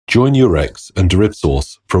Join Eurex and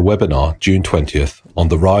DerivSource for a webinar June 20th on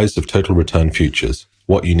the rise of total return futures,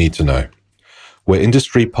 what you need to know, where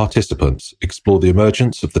industry participants explore the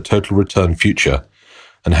emergence of the total return future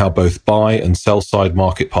and how both buy and sell side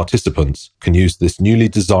market participants can use this newly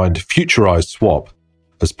designed futurized swap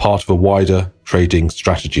as part of a wider trading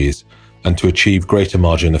strategies and to achieve greater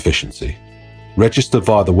margin efficiency. Register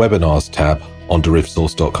via the webinars tab on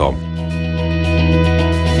derivsource.com.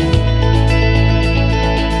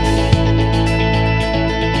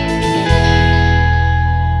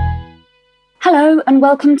 Hello and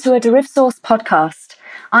welcome to a DerivSource podcast.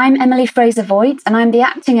 I'm Emily Fraser-Voigt and I'm the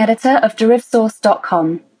acting editor of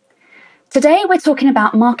derivsource.com. Today we're talking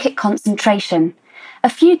about market concentration. A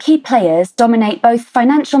few key players dominate both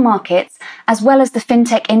financial markets as well as the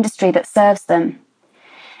fintech industry that serves them.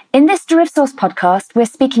 In this DerivSource podcast, we're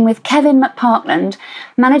speaking with Kevin McPartland,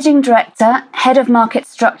 Managing Director, Head of Market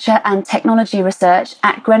Structure and Technology Research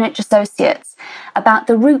at Greenwich Associates, about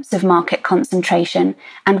the roots of market concentration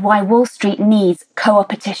and why Wall Street needs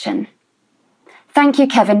co-opetition. Thank you,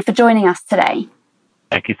 Kevin, for joining us today.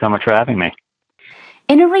 Thank you so much for having me.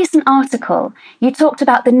 In a recent article, you talked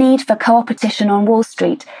about the need for co-opetition on Wall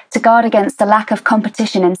Street to guard against the lack of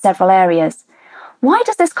competition in several areas. Why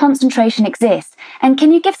does this concentration exist? And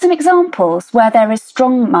can you give some examples where there is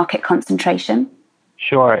strong market concentration?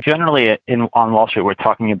 Sure. Generally, on Wall Street, we're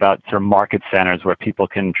talking about sort of market centers where people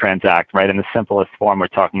can transact, right? In the simplest form, we're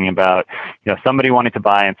talking about, somebody wanting to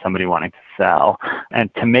buy and somebody wanting to sell.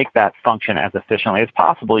 And to make that function as efficiently as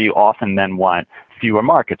possible, you often then want fewer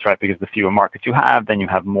markets, right? Because the fewer markets you have, then you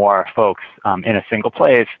have more folks in a single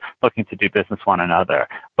place looking to do business one another.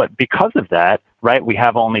 But because of that, right, we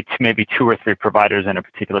have only maybe two or three providers in a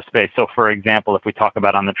particular space. So for example, if we talk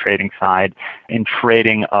about on the trading side, in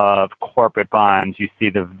trading of corporate bonds, you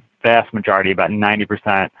see the vast majority, about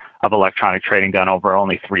 90% of electronic trading done over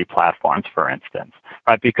only three platforms, for instance,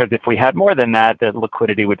 right? Because if we had more than that, the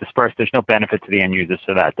liquidity would disperse. There's no benefit to the end user,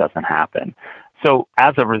 so that doesn't happen. So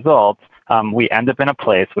as a result, we end up in a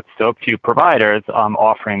place with so few providers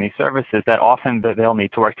offering these services that often they'll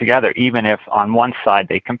need to work together. Even if on one side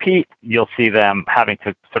they compete, you'll see them having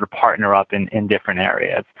to sort of partner up in different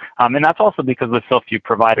areas. And that's also because with so few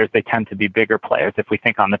providers, they tend to be bigger players. If we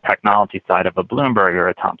think on the technology side of a Bloomberg or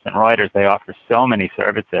a Thomson Reuters, they offer so many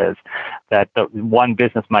services that the one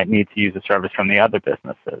business might need to use a service from the other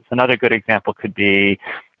businesses. Another good example could be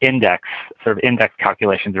index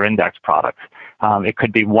calculations or index products. It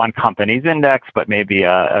could be one company's index, but maybe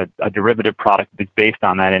a derivative product that's based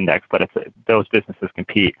on that index, but those businesses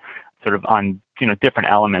compete sort of on different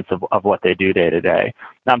elements of what they do day to day.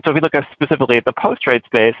 So if we look specifically at the post-trade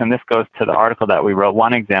space, and this goes to the article that we wrote,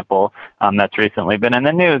 one example that's recently been in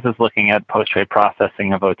the news is looking at post-trade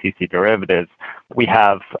processing of OTC derivatives. We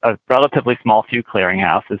have a relatively small few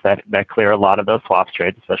clearinghouses that clear a lot of those swaps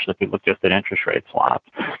trades, especially if we look just at interest rate swaps.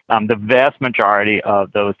 The vast majority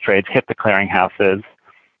of those trades hit the clearinghouses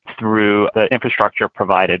through the infrastructure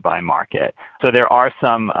provided by market. So there are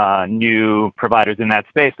some new providers in that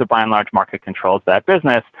space, but by and large, market controls that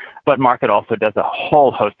business. But market also does a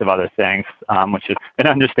whole host of other things, which is an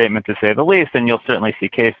understatement to say the least. And you'll certainly see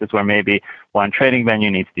cases where maybe one trading venue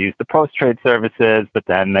needs to use the post-trade services, but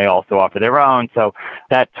then they also offer their own. So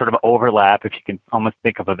that sort of overlap, if you can almost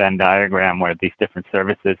think of a Venn diagram where these different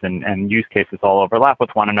services and use cases all overlap with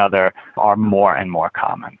one another, are more and more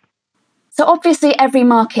common. So obviously every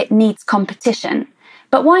market needs competition,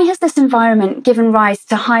 but why has this environment given rise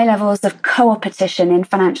to high levels of co-opetition in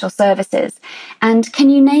financial services? And can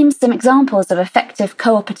you name some examples of effective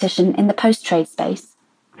co-opetition in the post-trade space?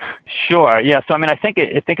 Sure. Yeah. So I think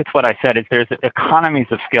it's what I said. Is there's economies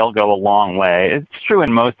of scale go a long way. It's true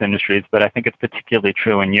in most industries, but I think it's particularly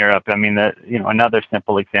true in Europe. Another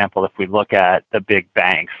simple example, if we look at the big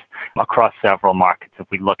banks across several markets, if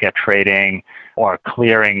we look at trading or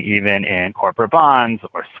clearing even in corporate bonds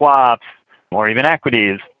or swaps or even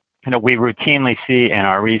equities, we routinely see in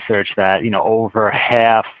our research that over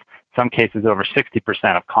half, some cases over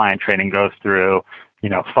 60% of client trading goes through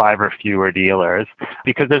 5 or fewer dealers,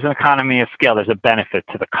 because there's an economy of scale. There's a benefit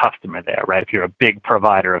to the customer there, right? If you're a big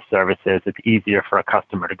provider of services, it's easier for a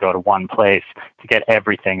customer to go to one place to get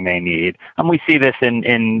everything they need. And we see this in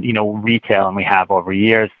retail, and we have over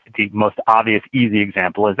years. The most obvious, easy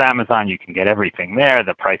example is Amazon. You can get everything there.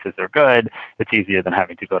 The prices are good. It's easier than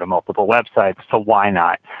having to go to multiple websites. So why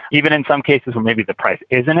not? Even in some cases where maybe the price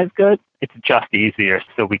isn't as good, it's just easier,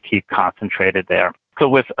 so we keep concentrated there. So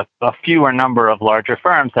with a fewer number of larger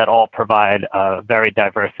firms that all provide a very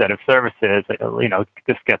diverse set of services,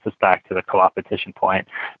 this gets us back to the co-opetition point.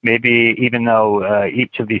 Maybe even though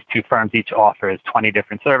each of these two firms each offers 20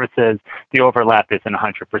 different services, the overlap isn't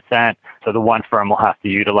 100%. So the one firm will have to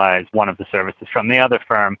utilize one of the services from the other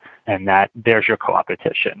firm, and there's your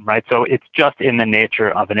co-opetition, right? So it's just in the nature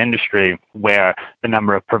of an industry where the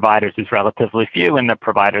number of providers is relatively few and the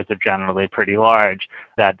providers are generally pretty large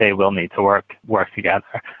that they will need to work together.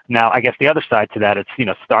 Now, I guess the other side to that is,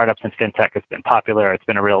 startups and fintech has been popular. It's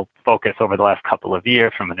been a real focus over the last couple of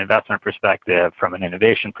years from an investment perspective, from an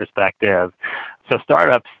innovation perspective. So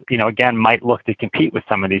startups, again, might look to compete with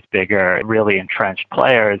some of these bigger, really entrenched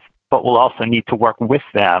players, but we'll also need to work with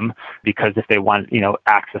them because if they want,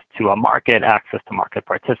 access to a market, access to market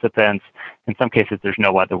participants, in some cases, there's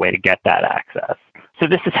no other way to get that access. So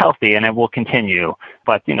this is healthy and it will continue,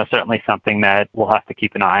 but, certainly something that we'll have to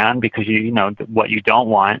keep an eye on because, what you don't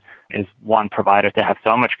want is one provider to have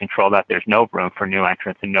so much control that there's no room for new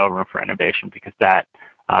entrants and no room for innovation because that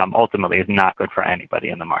ultimately is not good for anybody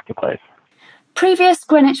in the marketplace. Previous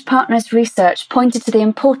Greenwich Partners research pointed to the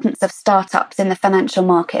importance of startups in the financial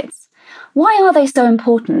markets. Why are they so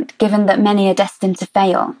important, given that many are destined to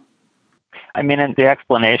fail? I mean, and the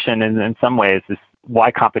explanation in some ways is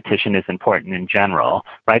why competition is important in general,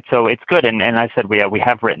 right? So it's good, and I said we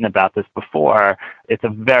have written about this before. It's a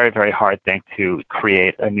very, very hard thing to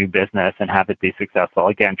create a new business and have it be successful.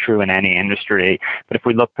 Again, true in any industry. But if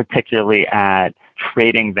we look particularly at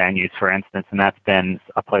trading venues, for instance, and that's been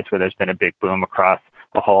a place where there's been a big boom across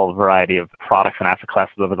a whole variety of products and asset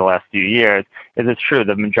classes over the last few years, it's true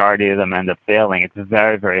the majority of them end up failing. It's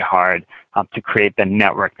very, very hard to create the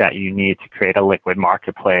network that you need to create a liquid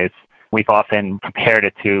marketplace. We've often compared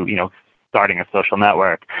it to, starting a social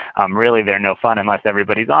network. Really, they're no fun unless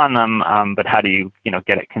everybody's on them. But how do you,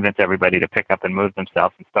 convince everybody to pick up and move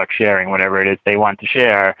themselves and start sharing whatever it is they want to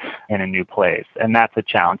share in a new place? And that's a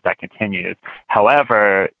challenge that continues.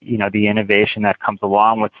 However, the innovation that comes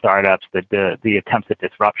along with startups, the attempts at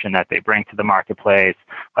disruption that they bring to the marketplace,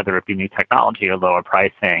 whether it be new technology or lower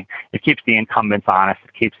pricing, it keeps the incumbents honest.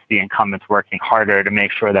 It keeps the incumbents working harder to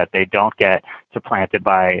make sure that they don't get supplanted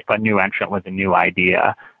by a new entrant with a new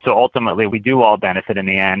idea. So ultimately, we do all benefit in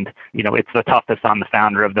the end. It's the toughest on the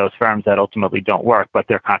founder of those firms that ultimately don't work, but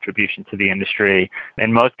their contribution to the industry,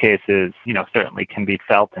 in most cases, certainly can be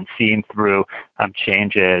felt and seen through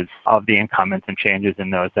changes of the incumbents and changes in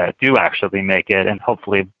those that do actually make it, and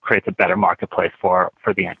hopefully creates a better marketplace for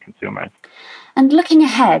the end consumers. And looking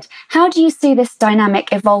ahead, how do you see this dynamic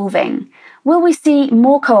evolving? Will we see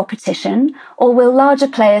more co-opetition, or will larger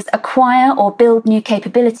players acquire or build new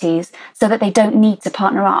capabilities so that they don't need to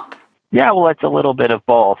partner up? Yeah, well, it's a little bit of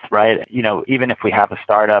both, right? Even if we have a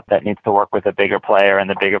startup that needs to work with a bigger player and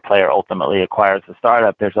the bigger player ultimately acquires the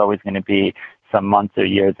startup, there's always going to be some months or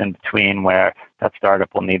years in between where that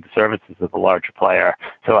startup will need the services of the larger player.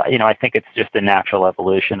 So, I think it's just a natural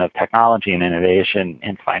evolution of technology and innovation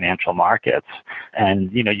in financial markets.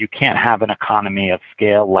 And, you can't have an economy of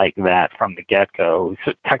scale like that from the get-go.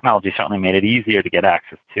 So technology certainly made it easier to get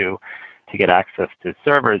access to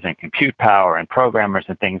servers and compute power and programmers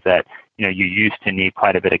and things that, you used to need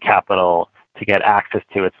quite a bit of capital to get access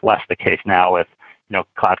to. It's less the case now with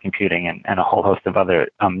cloud computing and a whole host of other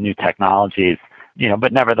new technologies.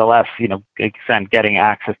 But nevertheless, getting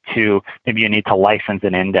access to, maybe you need to license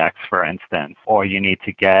an index, for instance, or you need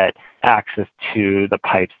to get access to the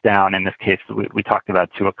pipes down. In this case, we talked about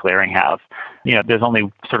to a clearinghouse. There's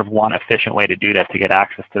only sort of one efficient way to do that, to get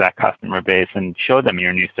access to that customer base and show them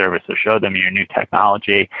your new service or show them your new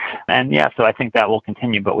technology. And so I think that will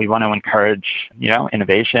continue, but we want to encourage,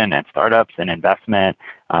 innovation and startups and investment.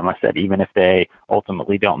 I said, even if they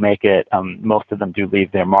ultimately don't make it, most of them do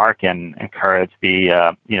leave their mark, and encourage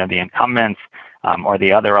the incumbents or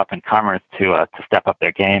the other up-and-comers to step up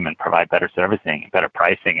their game and provide better servicing, better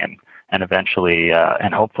pricing, and eventually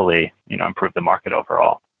and hopefully improve the market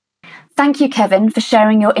overall. Thank you, Kevin, for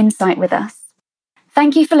sharing your insight with us.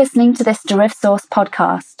 Thank you for listening to this DerivSource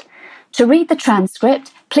podcast. To read the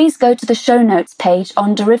transcript, please go to the show notes page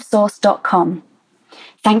on derivsource.com.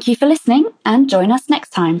 Thank you for listening, and join us next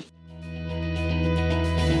time.